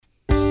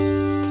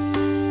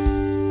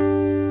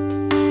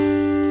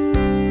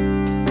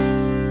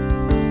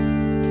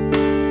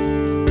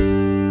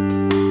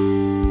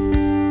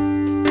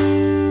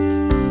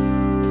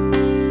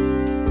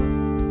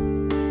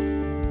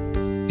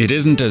It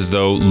isn't as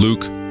though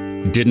Luke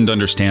didn't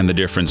understand the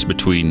difference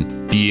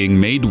between being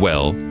made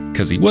well,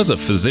 because he was a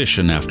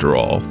physician after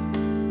all,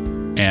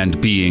 and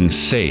being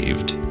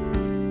saved.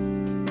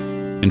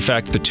 In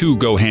fact, the two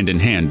go hand in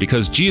hand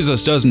because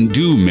Jesus doesn't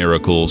do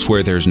miracles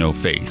where there's no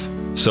faith.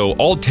 So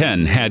all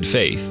 10 had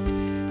faith,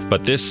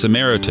 but this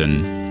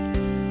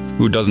Samaritan,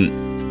 who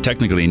doesn't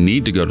technically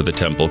need to go to the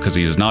temple because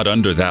he's not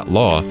under that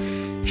law,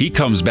 he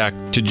comes back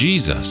to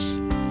Jesus.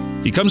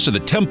 He comes to the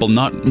temple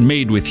not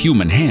made with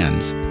human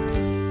hands,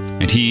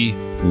 and he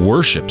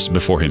worships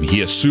before him.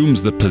 He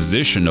assumes the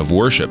position of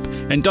worship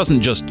and doesn't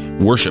just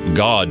worship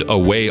God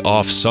away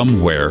off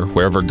somewhere,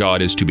 wherever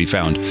God is to be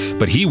found,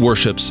 but he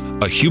worships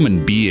a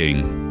human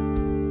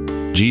being,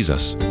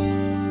 Jesus,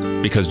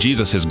 because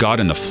Jesus is God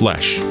in the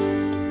flesh.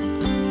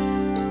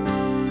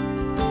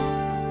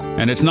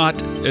 And it's not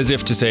as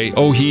if to say,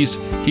 oh, he's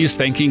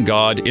thanking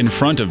God in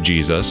front of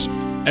Jesus,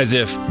 as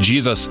if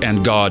Jesus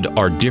and God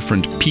are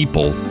different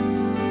people.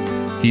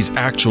 He's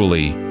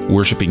actually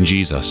worshiping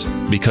Jesus,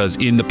 because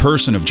in the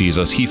person of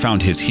Jesus, he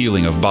found his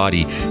healing of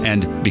body,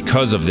 and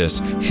because of this,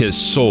 his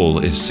soul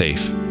is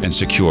safe and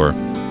secure.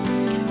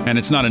 And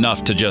it's not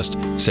enough to just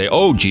say,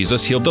 oh,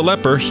 Jesus healed the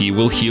leper, he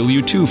will heal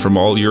you too from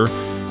all your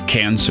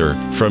cancer,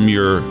 from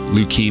your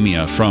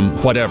leukemia, from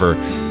whatever,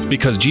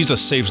 because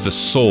Jesus saves the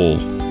soul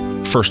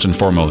first and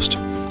foremost,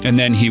 and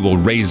then he will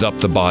raise up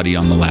the body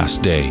on the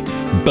last day.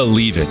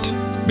 Believe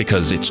it,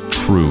 because it's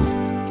true.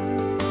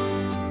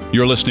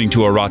 You're listening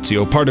to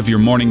Oratio, part of your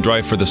morning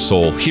drive for the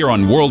soul, here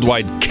on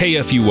Worldwide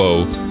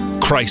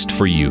KFUO, Christ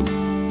for you,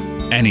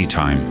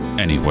 anytime,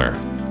 anywhere.